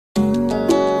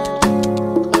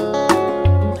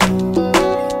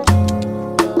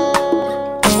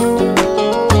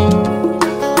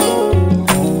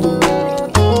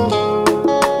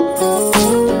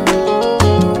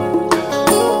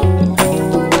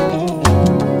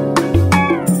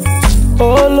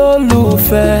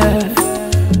Olufe,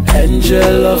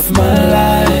 angel of my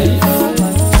life.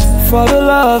 For the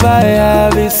love I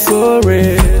have is so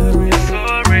real.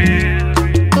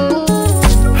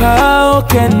 How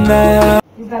can I?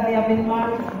 Is that they have been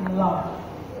married in love.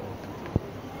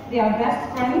 They are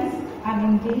best friends and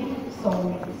indeed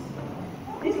soulmates.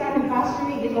 This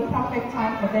anniversary is a perfect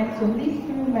time for them to live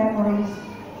through memories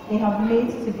they have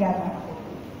made together.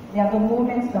 They are the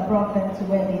moments that brought them to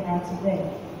where they are today.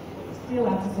 Still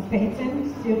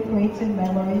anticipating, still creating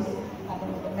memories, and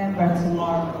will remember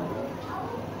tomorrow.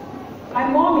 My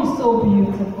mom is so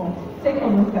beautiful. Take a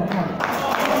look at her.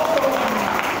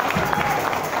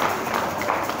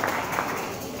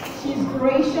 She's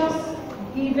gracious,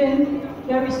 giving,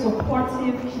 very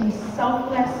supportive, she's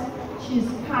selfless, she's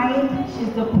kind,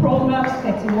 she's the Proverbs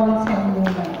 31:10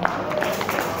 woman.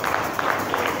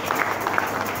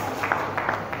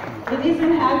 It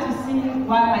isn't hard to see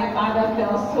why my father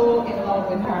fell so in love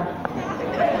with her.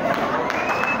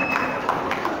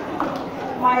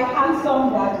 My handsome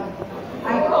daddy, I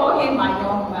call him my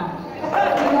young man.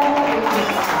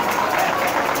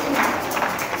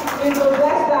 He's the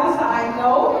best dancer I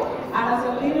know, and as a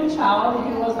little child,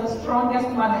 he was the strongest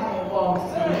man in the world.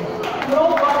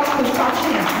 Nobody could touch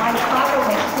him. My father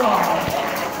was strong.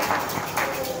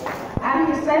 And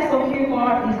his sense of humor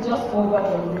is just over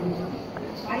the roof.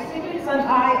 My siblings and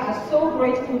I are so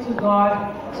grateful to God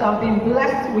to have been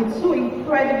blessed with two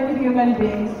incredible human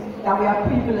beings that we are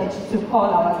privileged to call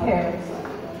our parents.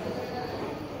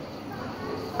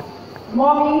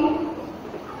 Mommy,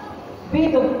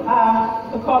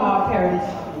 to call our parents.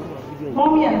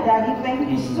 Mommy and Daddy, thank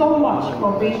you so much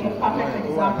for being the perfect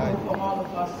example for all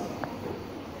of us.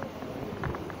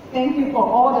 Thank you for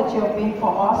all that you have been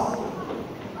for us.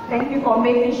 Thank you for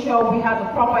making sure we have a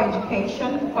proper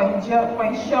education, for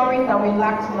ensuring that we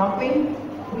lacked nothing.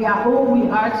 We are who we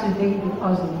are today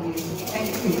because of you.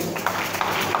 Thank you.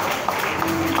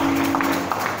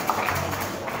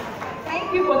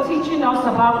 Thank you for teaching us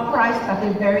about Christ at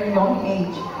a very young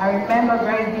age. I remember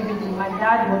very vividly, my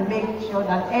dad would make sure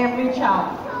that every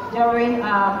child during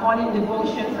morning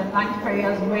devotions and night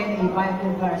prayers read a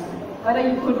Bible verse. Whether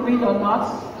you could read or not,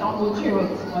 don't go through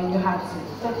it when you had to.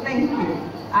 So thank you.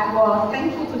 And we're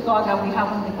thankful to God that we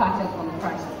haven't departed from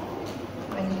Christ.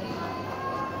 Thank you.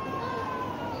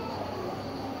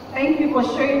 Thank you for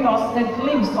showing us the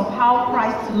glimpse of how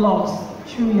Christ loves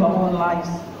through your own lives.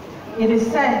 It is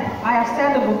said, I have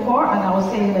said it before and I will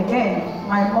say it again,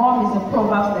 my mom is a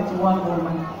Proverbs 31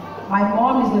 woman. My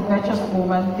mom is a virtuous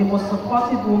woman, the most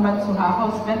supportive woman to her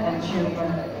husband and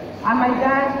children. And my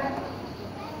dad,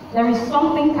 there is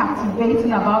something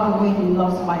captivating about the way he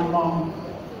loves my mom.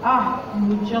 Ah,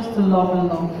 you just love and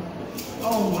love.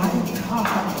 Oh my God.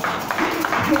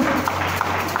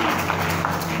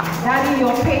 Daddy,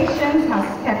 your patience has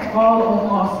kept all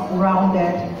of us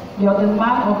grounded. You're the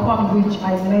man upon which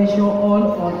I measure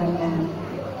all other men.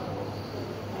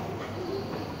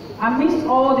 Amidst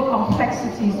all the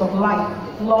complexities of life,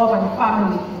 love and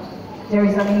family, there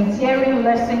is an endearing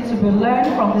lesson to be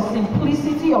learned from the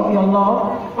simplicity of your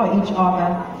love for each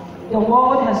other. The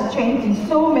world has changed in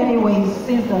so many ways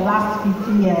since the last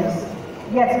 50 years,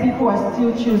 yet people are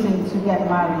still choosing to get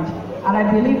married. And I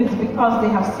believe it's because they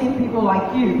have seen people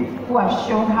like you who have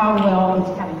shown how well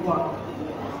it can work.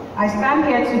 I stand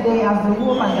here today as the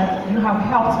woman that you have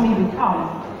helped me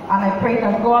become. And I pray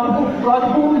that God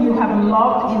whom you have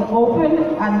loved in open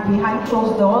and behind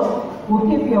closed doors will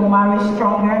keep your marriage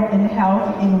stronger in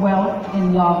health, in wealth,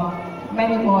 in love.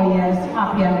 Many more years.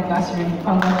 Happy anniversary.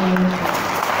 Congratulations.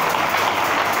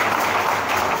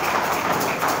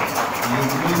 You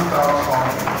missed out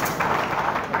something.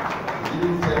 You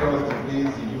didn't tell us the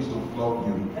days he used to flog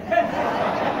you.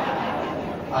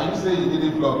 And you say you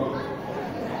didn't flog you.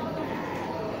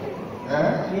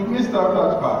 You missed out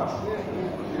that part.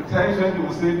 The tension, you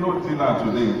will say no dinner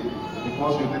today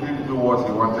because you didn't do what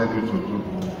he wanted you to do.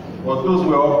 But those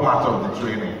were all part of the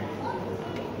training.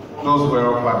 Those were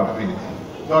all part of it.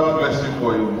 God bless you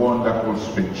for a wonderful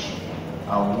speech.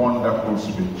 A wonderful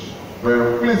speech.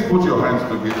 Well, please put your hands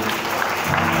together.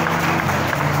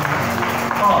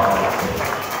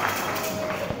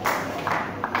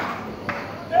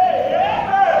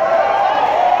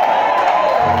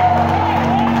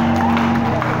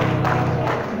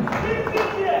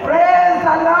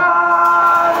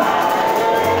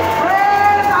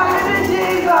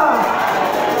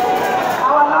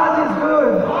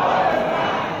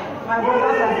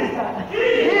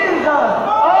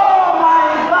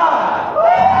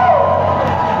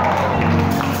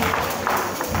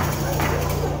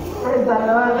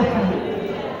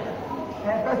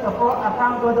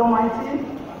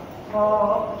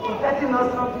 for protecting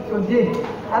us up to today.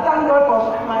 I thank God for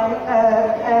my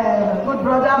good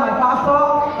brother, my pastor,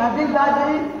 my big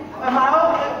daddy, and my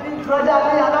own big brother.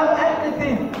 I love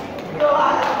everything. So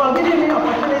for giving me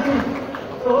opportunity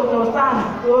to stand,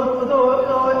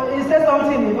 to say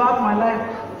something about my life.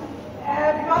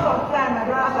 Because of time, my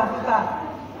brothers and sisters,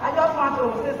 I just want to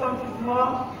say something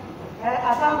more.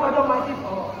 I thank God Almighty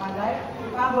for my life.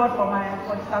 I thank God for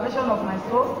the salvation of my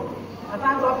soul. I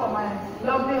thank God for my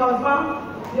lovely husband,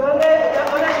 the only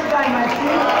guy in my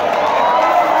team.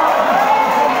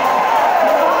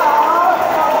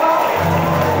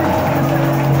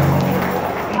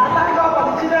 I thank God for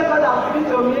the children God has given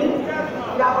to me.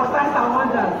 They are for signs and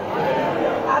wonders.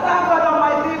 I thank God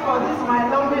Almighty for this my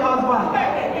lovely husband,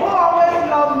 who always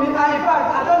loved me. And in fact,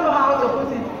 I don't know how to put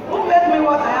it. Who made me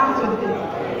what I am today?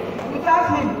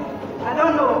 Without him, I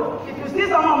don't know. If you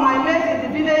see some of my mates in the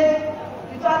village,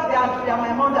 you thought they are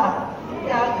my mother.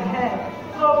 They are the hair.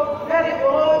 So very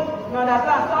old, you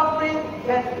understand, suffering,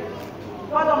 but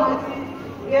God Almighty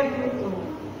gave me to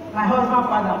my husband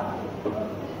father.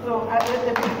 So I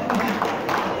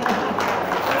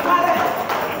married.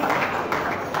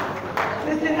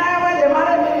 69 when they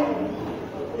married me,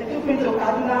 they took me to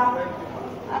Kaduna.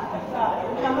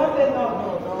 You cannot say no.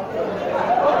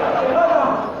 Okay, hold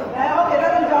on. Okay,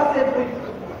 let me just say brief.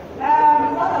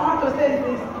 What I want to say is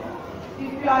this.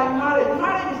 If you are married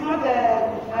is not a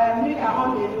milk and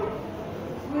honey.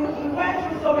 We went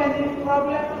through so many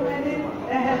problems, so many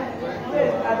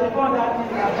ways at the point that we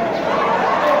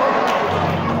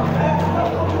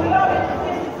love it.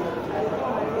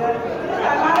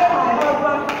 I married my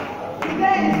husband.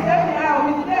 Today he said me out.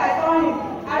 Today I saw him.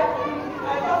 I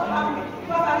just happy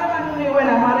because I never knew him when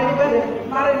they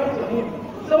married me to him.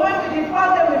 So when the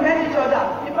first day we met each other,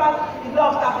 in fact, the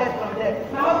love started from there.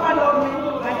 My husband loved me,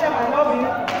 myself I love him.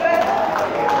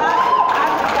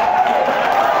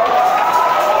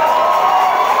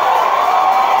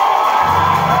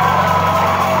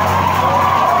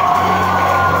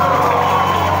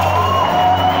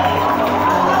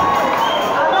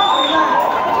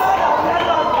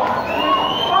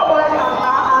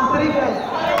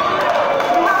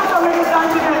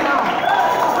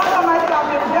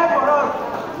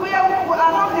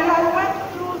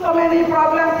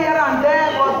 Problems here and there,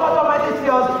 but God Almighty see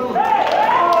us through. So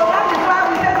that is why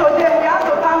we say today we have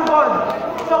to thank God.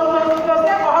 So to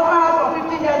stay for husband house for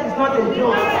 15 years is not a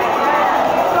joke.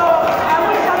 So I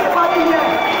wish everybody here,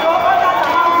 so all that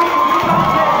around me will be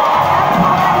something.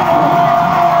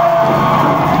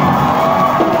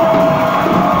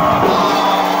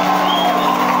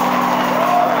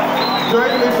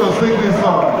 Join me to sing this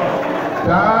song.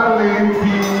 Darling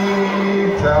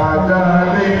Peter,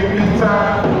 darling Peter.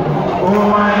 Oh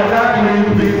my darling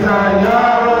Peter, you're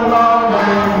a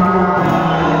lovely man.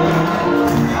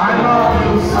 I love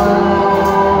you so,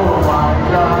 my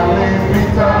darling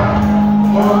Peter.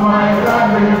 Oh my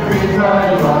darling Peter,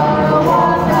 you are a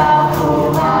wonderful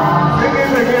man. Sing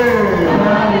it again.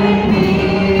 Darling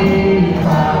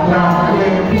Peter,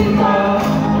 darling Peter.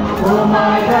 Oh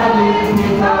my darling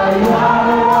Peter, you are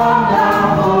a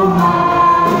wonderful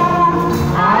man.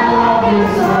 I love you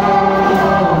so.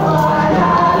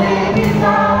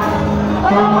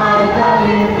 Oh my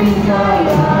darling Peter,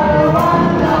 you are a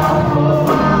wonderful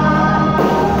man.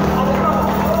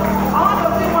 I want to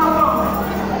sing one song.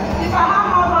 If I have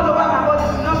mouth all over my body,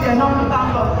 it will not be enough to thank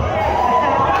God.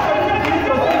 I want to sing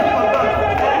for God.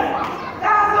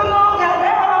 That's so long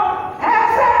ago.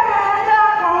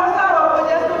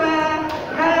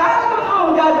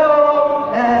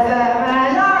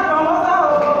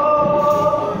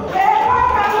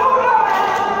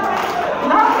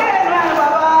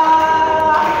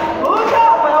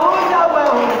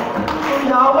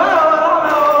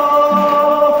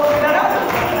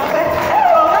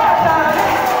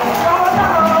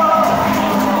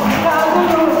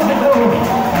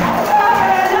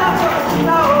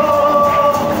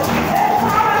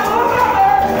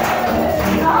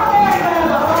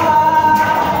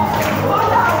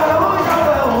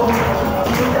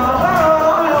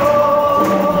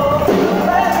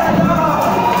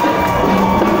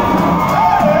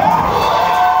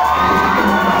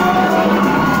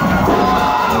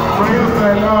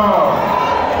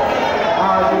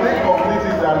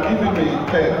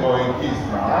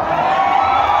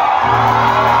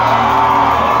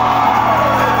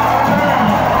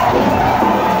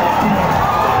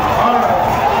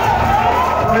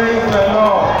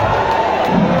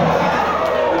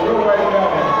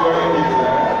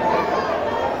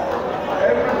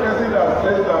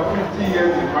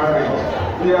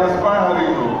 They aspire, you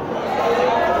know.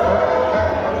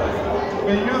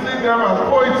 We're using them as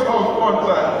points of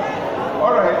contact.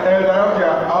 All right,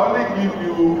 Odia, I only give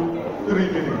you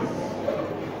 3 minutes.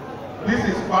 This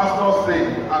is pastor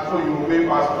saying, and so you obey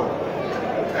pastor.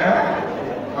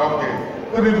 Okay,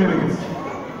 3 minutes.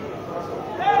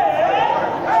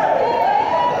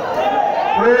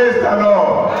 Praise the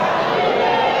Lord.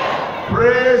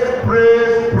 Praise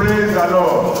the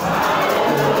Lord.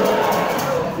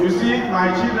 You see,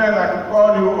 my children, I can call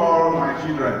you all my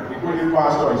children, including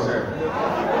pastor himself.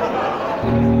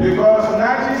 Because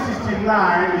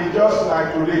 1969 is just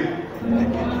like today.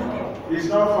 It's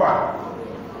not far.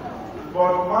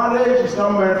 But marriage is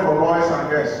not meant for boys and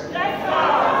girls. It's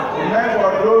meant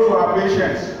for those who are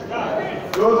patient,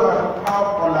 those that have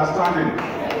understanding.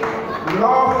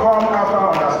 Love comes after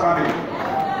understanding.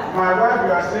 My wife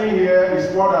you are seeing here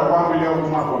is more than 1 million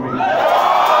woman for me.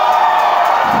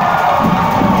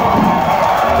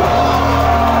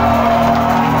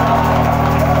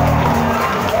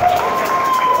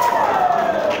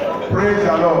 Praise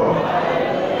the Lord.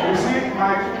 You see,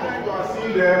 my children you are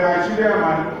seeing there, my children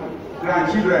and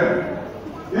grandchildren.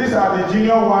 These are the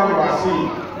junior ones you are seeing.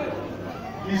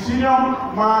 The senior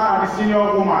man and the senior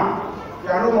woman.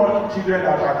 There are no more children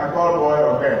that I can call boy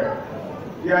or girl.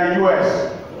 They are in US.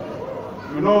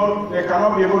 You know, they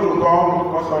cannot be able to come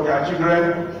because of their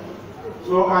children.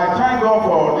 So I thank God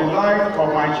for the life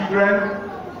of my children,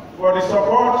 for the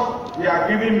support they are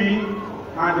giving me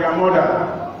and their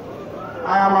mother.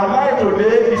 I am alive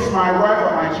today, it's my wife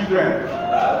and my children.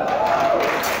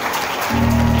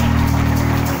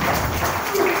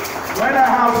 When I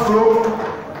have stroke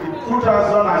in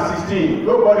 2016,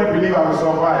 nobody believed I would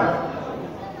survive.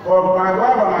 But my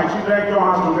wife and my children joined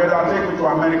hands together and take me to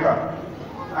America.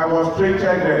 I was treated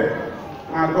there,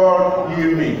 and God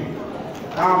healed me.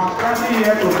 I'm standing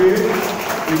here today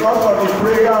because of the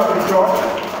prayer of the church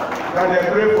that they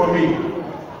pray for me.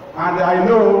 And I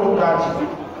know that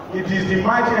it is the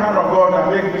mighty hand of God that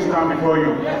makes me stand before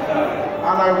you.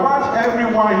 And I want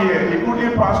everyone here,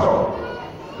 including pastor,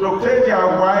 to take their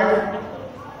wife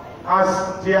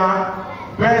as their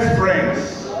best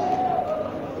friends,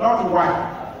 not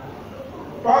wife.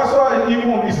 Pastor even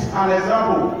is an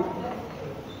example.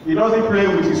 He doesn't play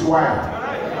with his wife.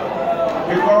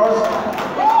 Because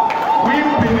we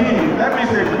Benin, let me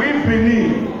say, we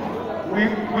Benin,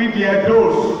 we the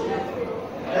Edos.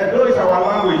 Edo is our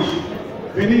language.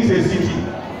 Benin is a city.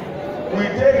 We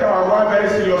take our wife very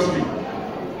seriously.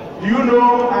 Do you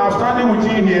know, I'm standing with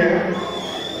you here.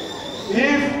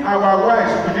 If our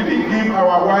wives, we didn't give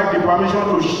our wife the permission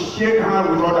to shake hands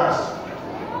with others,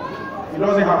 it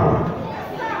doesn't happen.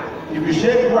 If you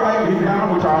shake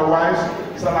hands with our wives,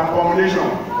 it's an abomination.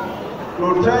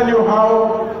 To tell you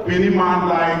how Benin man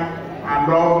like and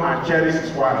love and cherish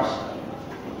his wives.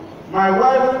 My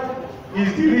wife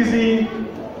is the reason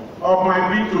of my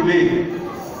being today.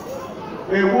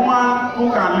 A woman who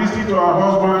can listen to her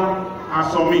husband and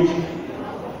submit.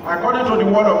 According to the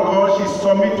word of God, she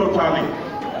submits totally.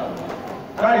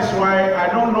 That is why I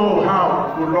don't know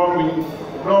how to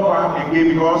love her again,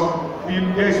 because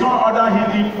there is no other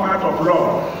hidden part of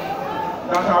love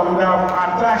that I would have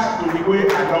attached to the way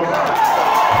I love her.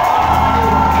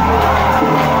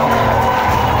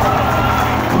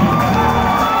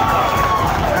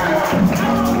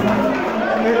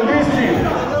 Listen,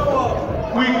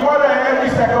 we call her every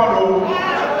second,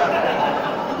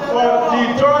 but the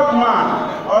third man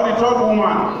or the third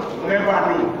woman never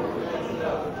knew.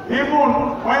 Even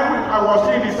when I was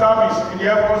in the service in the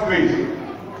Air Force Base,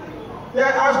 they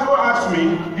asked me,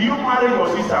 do you marry your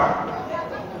sister?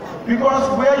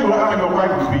 Because where you are, your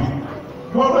wife will be.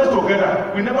 You always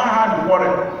together. We never had the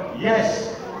quarrel.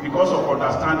 Yes, because of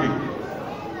understanding.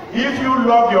 If you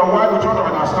love your wife without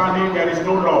understanding, there is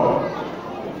no love.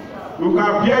 You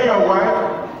can bear your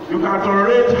wife, you can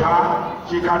tolerate her,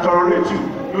 she can tolerate you.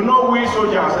 You know, we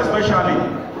soldiers especially,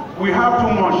 we have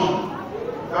too much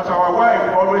that our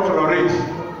wife always tolerates.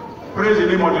 Praise the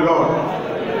name of the Lord.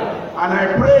 And I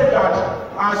pray that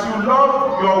as you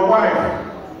love your wife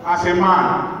as a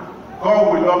man,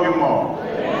 God will love you more.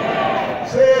 Amen.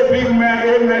 Say a big man,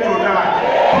 amen to that.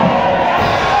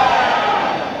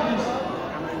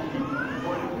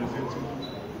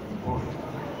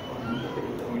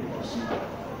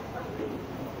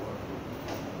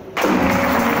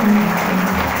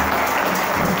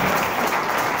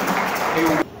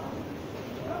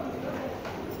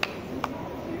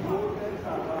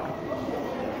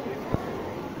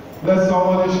 Let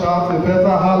somebody shout a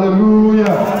better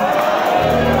hallelujah.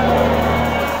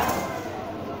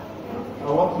 I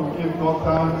want to give God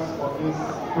thanks for this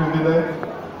privilege.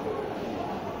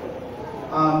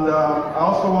 And I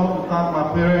also want to thank my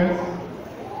parents.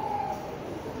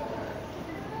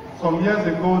 Some years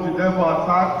ago, the devil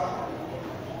attacked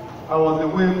I was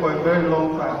away for a very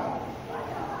long time.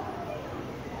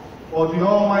 But the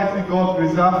Almighty God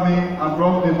preserved me and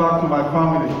brought me back to my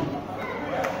family.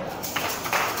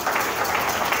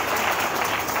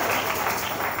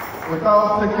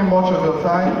 Without taking much of your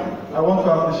time, I want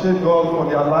to appreciate God for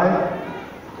their life.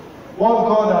 What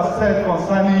God has said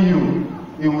concerning you,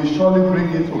 He will surely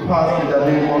bring it to pass in the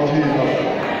name of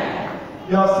Jesus.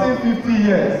 You have seen 50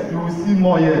 years, you will see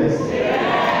more years.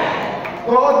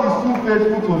 God is too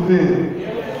faithful to fail.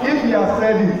 If He has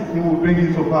said it, He will bring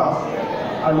it to pass.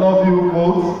 I love you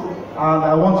both, and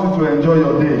I want you to enjoy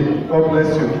your day. God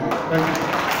bless you. Thank you.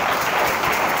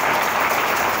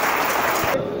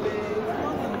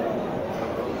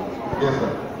 Yes,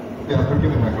 sir. They are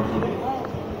bringing the microphone.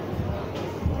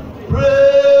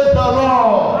 Praise the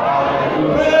Lord.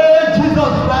 Praise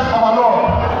Jesus Christ our Lord.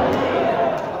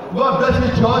 God bless you,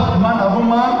 church, man and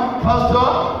woman, pastor.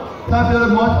 Thank you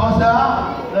very much, usher,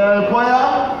 choir,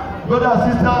 brother,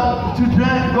 sister,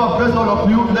 children. God bless all of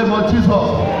you in the name of Jesus.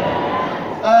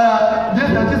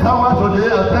 This hour today,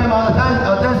 I thank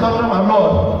God, my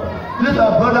Lord. This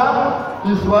brother,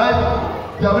 his wife,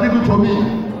 they are very good to me.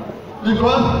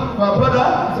 Because my brother,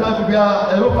 we are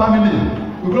a whole family.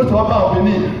 We go to Oba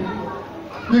Benin.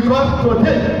 Because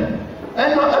today,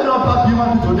 any other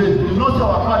human being today, you not see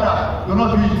our father, you not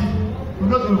do it. We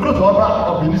go to Oba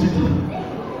of Benin City.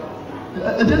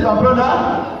 This my brother,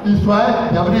 his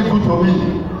wife, they are very good to me.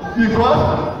 Because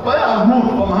when I move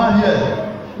from hand here,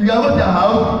 you can go to their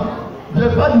house, they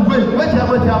find the way, when they do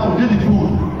the food.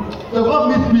 They won't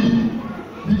meet me.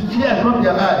 The chair from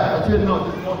their eye. I say, no,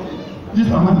 this is not it. This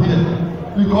mama here,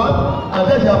 because I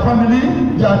said their family,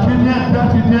 their children,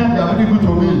 grandchildren, they are very good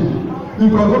to me.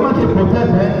 Because government will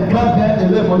protect them, guard them,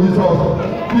 and live for Jesus.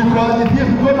 Because if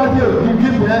government will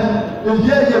give them a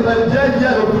year of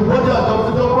the body of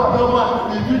the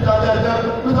government, if you tell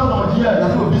them, put them on here,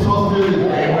 that's what Jesus will.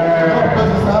 Amen.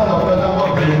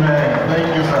 Amen. Thank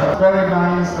you, sir. Very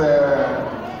nice.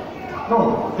 No,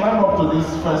 climb up to this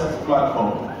first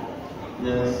platform.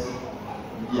 Yes.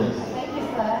 Yes. Thank you,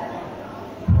 sir.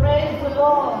 Praise the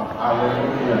Lord.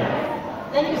 Hallelujah.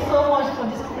 Thank you so much for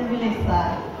this privilege, sir.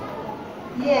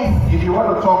 Yes. If you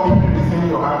want to talk, you can send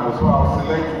your hand, so I'll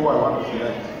select who I want to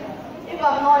select. If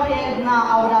I'm not here now,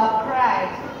 I would have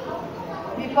cried.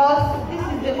 Because this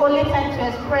is the only time to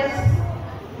express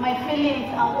my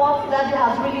feelings and what Daddy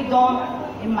has really done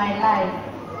in my life.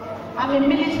 I'm a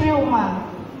military woman.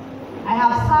 I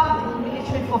have served in the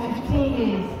military for 15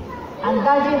 years, and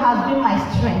Daddy has been my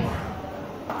strength.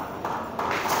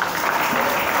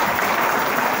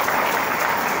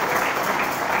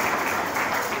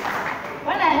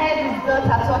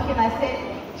 Daughter talking, I said,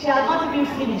 she has not even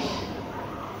finished.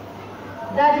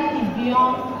 Daddy is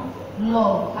beyond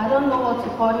love. I don't know what to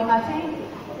call him. I think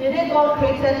the day God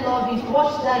created love is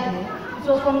watch Daddy. It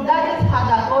was from Daddy's heart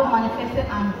that God manifested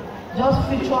and just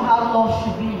feature how love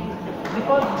should be.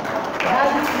 Because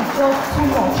Daddy is just too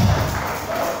much.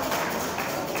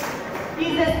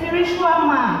 He's a spiritual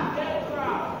man.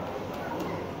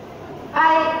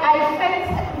 I felt,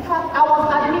 in fact, I was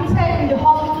admitted in the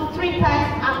hospital 3 times,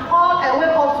 and all I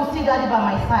wake up to see Daddy by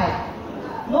my side.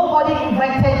 Nobody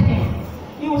invited him.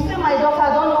 He would say, my daughter,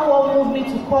 I don't know what moved me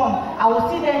to come. I will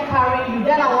see them carrying you.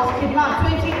 Then I was kidnapped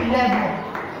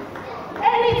 2011.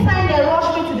 Anytime they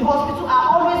rush me to the hospital,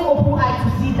 I always open eye to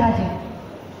see Daddy.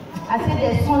 I said,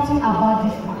 there's something about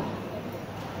this man.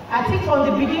 I think from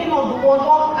the beginning of the world,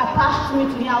 God attached me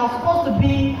to me. I was supposed to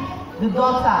be the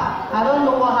daughter. I don't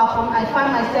know what happened. I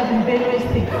find myself in Benue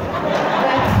State.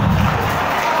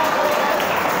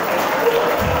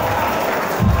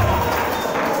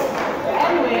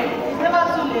 Anyway, it's never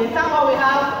too late. Thank God we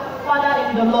have Father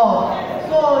in the Lord.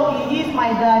 So He is my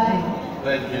Daddy.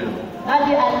 Thank you.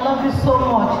 Daddy, I love you so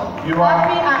much. You are.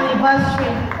 Happy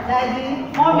anniversary, Daddy.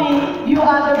 Mommy, you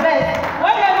are the best.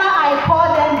 Whenever I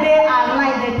call them day and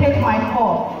night, they take my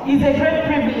call. It's a great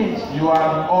privilege. You are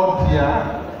an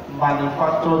Odia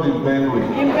manufactured in Benue.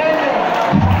 In Benue.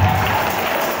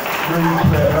 Praise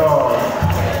the Lord.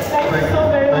 Thank you so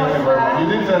very much. Thank you very much. You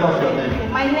didn't tell us your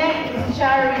name. My name is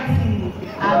Charity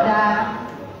Ada.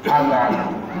 Okay,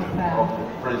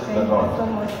 praise the Lord. Thank you so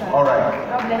much, sir. All right.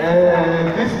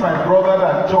 This is my brother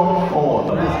that jumped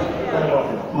forward.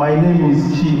 My name is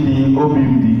Chidi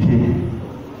Obimdike.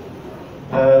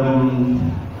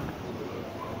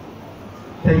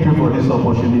 Thank you for this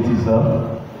opportunity, sir.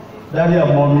 Daddy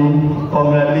and mommy,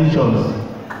 congratulations.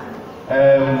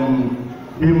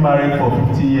 Being married for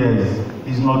 50 years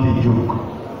is not a joke.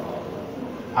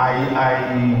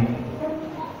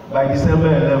 By December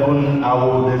 11, I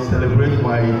will celebrate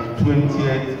my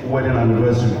 20th wedding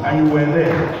anniversary. And you were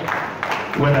there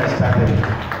when I started.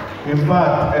 In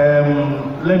fact,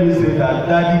 let me say that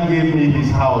Daddy gave me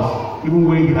his house, even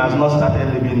when he has not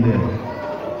started living there.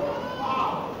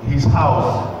 His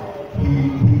house,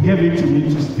 he gave it to me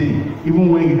to stay,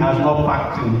 even when he has not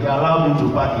packed in. He allowed me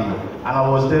to pack it, and I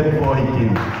was there before he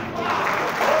came.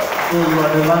 So you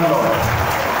are the landlord.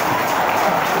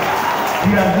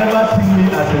 He has never seen me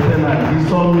as a tenant. He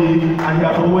saw me, and he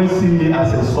has always seen me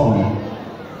as a son.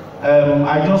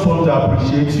 I just want to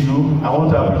appreciate you. I want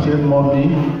to appreciate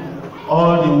Mommy.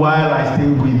 All the while I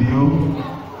stayed with you.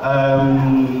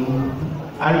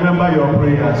 I remember your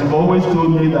prayers. You've always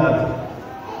told me that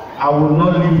I will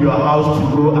not leave your house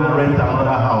to go and rent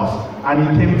another house. And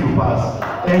it came to pass.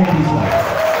 Thank you, sir.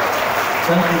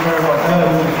 Thank you very much.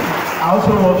 I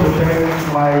also want to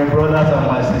thank my brothers and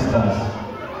my sisters.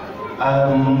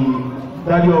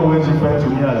 Daddy always referred to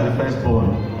me as the firstborn.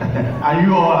 And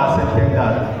you all accepted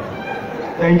that.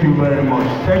 Thank you very much.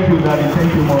 Thank you, Daddy.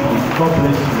 Thank you, Mommy. God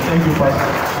bless you. Thank you,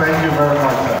 Pastor. Thank you very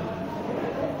much, sir.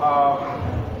 I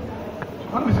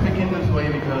want to be speaking this way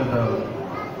because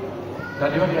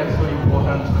Daddy Odia is so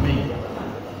important to me.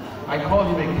 I call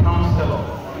him a counselor.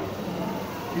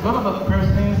 He's one of the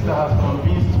persons that has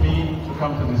convinced me to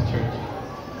come to this church.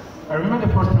 I remember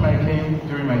the first time I came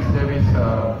during my service,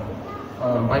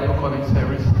 Bible college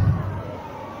service.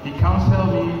 He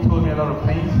counseled me, told me a lot of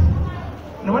things.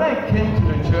 And when I came to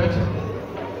the church,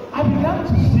 I began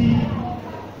to see,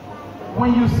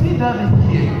 when you see Daddy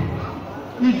here,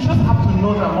 you just have to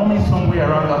know that Mommy is somewhere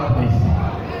around that place.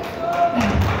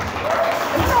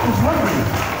 And I was wondering,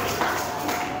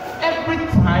 every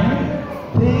time,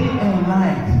 day and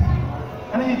night.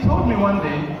 And he told me one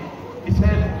day, he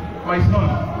said, my son,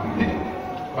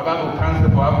 Baba will cancel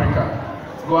for Africa.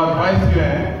 Go advise you,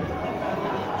 eh?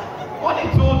 When he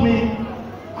told me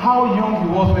how young he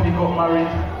was when he got married,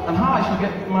 and how I should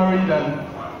get married, and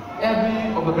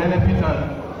every of the benefits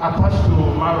attached to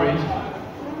marriage,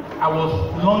 I was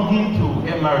longing to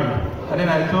get married. And then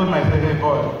I told myself, hey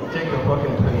boy, check your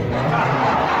pocket, please.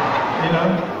 You know?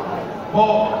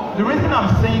 But the reason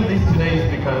I'm saying this today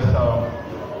is because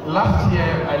last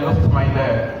year I lost my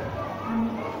dad.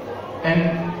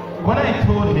 And when I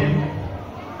told him,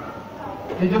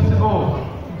 he just said, oh,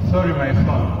 sorry my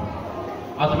son.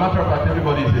 As a matter of fact,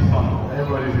 everybody is his son.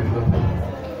 Everybody is his daughter.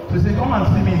 So he said, come and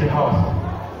see me in the house.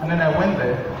 And then I went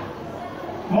there.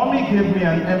 Mommy gave me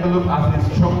an envelope as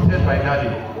instructed by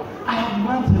Daddy. I have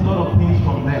learned a lot of things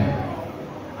from them.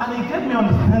 And it gave me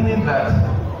understanding that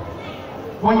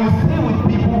when you stay with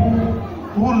people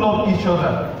who love each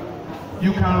other,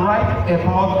 you can write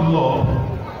about love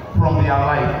from their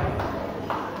life.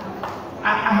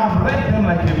 I have read them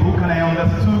like a book, and I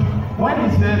understood when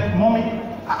he said, Mommy,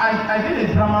 I did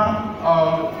a drama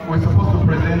we're supposed to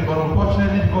present, but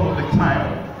unfortunately because of the time,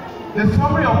 the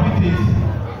summary of it is,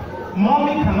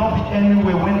 Mommy cannot be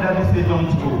anywhere when Daddy says don't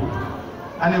go.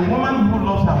 And a woman who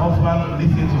loves her husband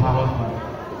listens to her husband.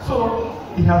 So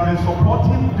he has been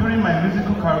supportive during my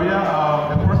musical career,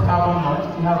 the first album launch.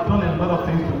 He has done a lot of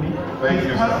things to me.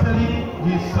 His counseling,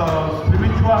 his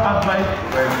spiritual advice.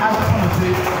 I just want to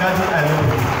say, Daddy, I love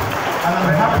you. And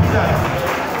I'm happy that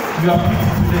you are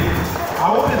pretty today. I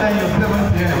hope that in your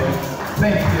 7th year.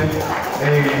 Thank you.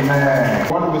 Amen.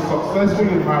 When we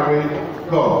successfully married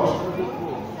God,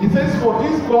 he says, for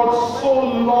this God so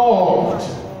loved.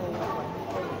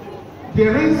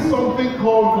 There is something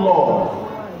called love.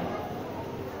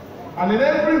 And in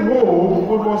every home,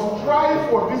 we must strive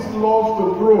for this love to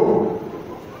grow.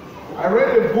 I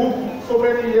read a book so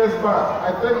many years back.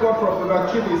 I thank God for Brother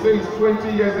Chidi. He says he's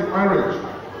 20 years in marriage.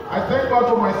 I thank God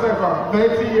for myself. I'm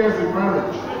 30 years in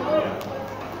marriage.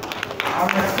 And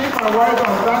I see my wife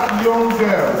as that young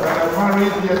girl that I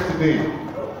married yesterday.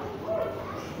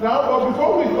 Now, but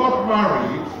before we got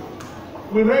married,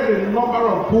 we read a number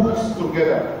of books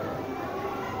together.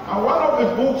 And one of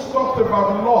the books talked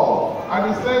about love,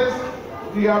 and it says,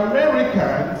 the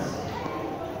Americans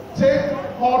take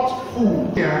hot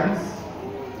food,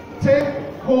 take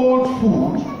cold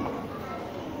food,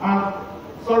 and,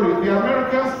 the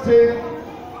Americans take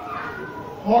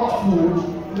hot food,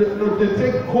 they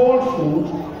take cold food,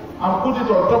 and put it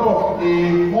on top of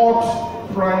a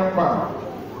hot frying pan.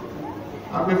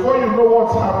 And before you know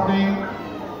what's happening,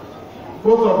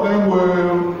 both of them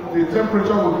the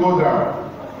temperature will go down.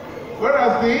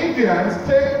 Whereas the Indians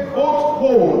take both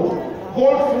cold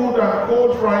food and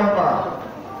cold frying pan,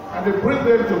 and they bring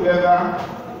them together,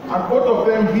 and both of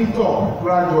them heat up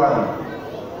gradually,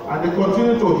 and they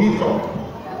continue to heat up.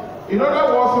 In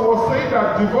other words, he was saying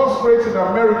that divorce rates in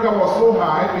America was so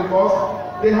high because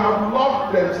they have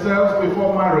loved themselves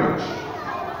before marriage.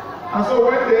 And so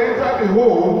when they enter the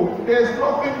home, there's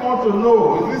nothing more to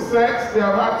know. Is it sex? They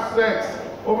have had sex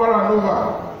over and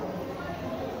over.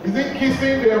 Is it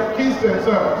kissing? They have kissed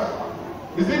themselves.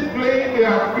 Is it playing? They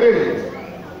have played.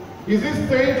 Is it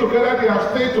staying together? They have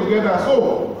stayed together.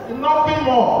 So nothing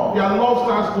more. Their love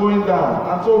starts going down.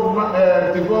 And so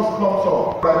divorce comes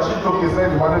up. But Chitoke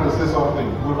said he wanted to say something.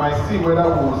 We might see whether we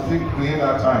will still create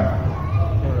that time.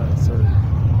 Alright, sorry.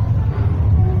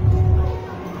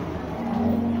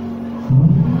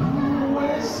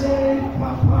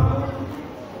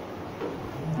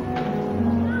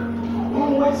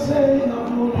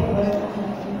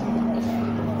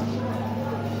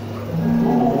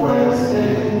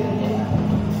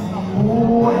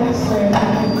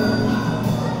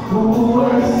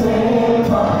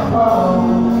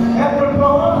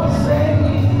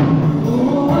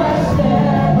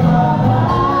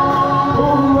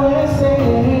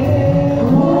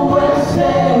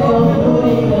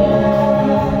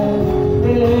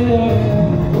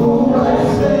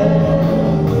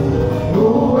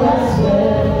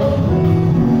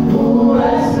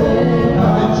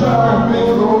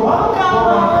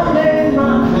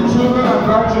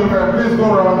 Please go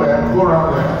around there. Go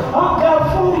around there.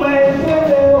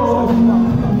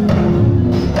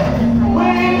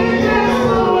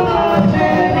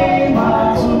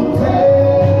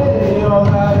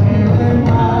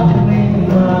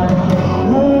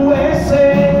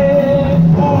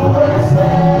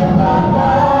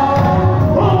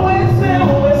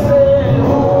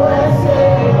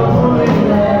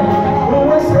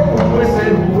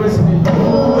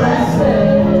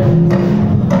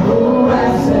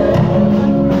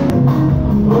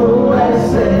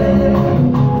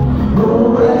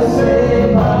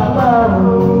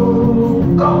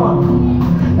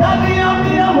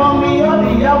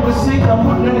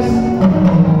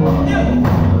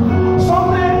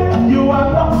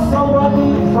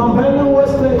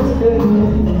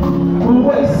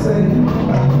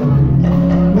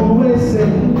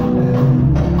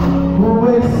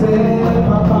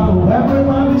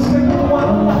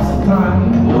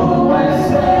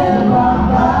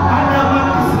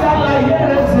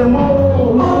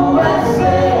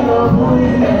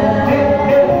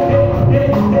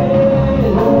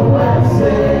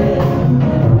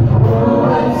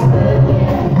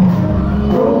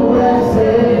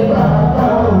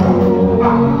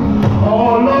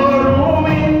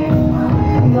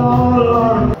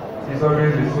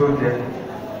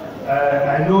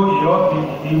 I know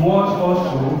he was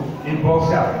also a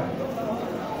boxer.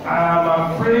 I am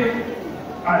afraid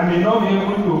I may not be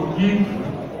able to give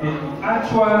the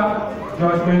actual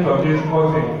judgment of this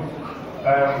person.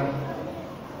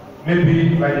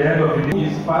 Maybe by the end of the day, who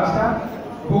is faster,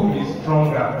 who is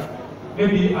stronger.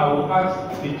 Maybe I will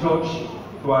ask the judge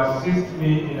to assist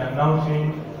me in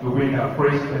announcing the winner.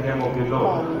 Praise the name of the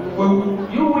Lord. Well,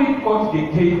 you will cut the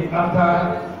cake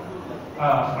after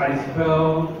I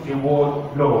spell the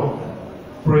word love.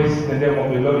 Praise the name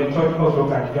of the Lord. The church also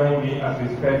can join me as we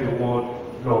spell the word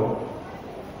love.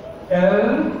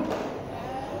 L-O-V-E.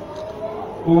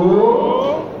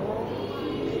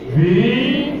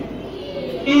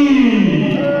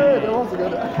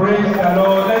 Praise the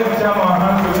Lord. Let's jam our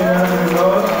hands together with the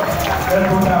Lord. Let's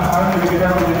put our hands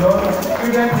together with the Lord.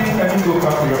 Children, please can you go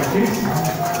back to your seats?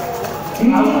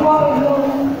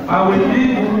 I will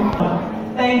leave.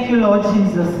 Thank you, Lord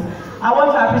Jesus. I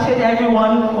want to appreciate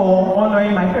everyone for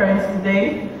honoring my parents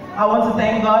today. I want to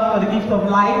thank God for the gift of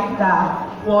life that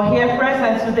we're here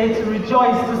present today to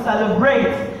rejoice, to celebrate,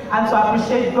 and to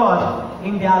appreciate God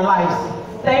in their lives.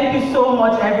 Thank you so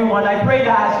much, everyone. I pray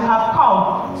that as you have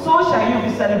come, so shall you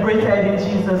be celebrated in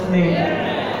Jesus' name.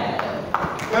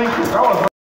 Thank you. That was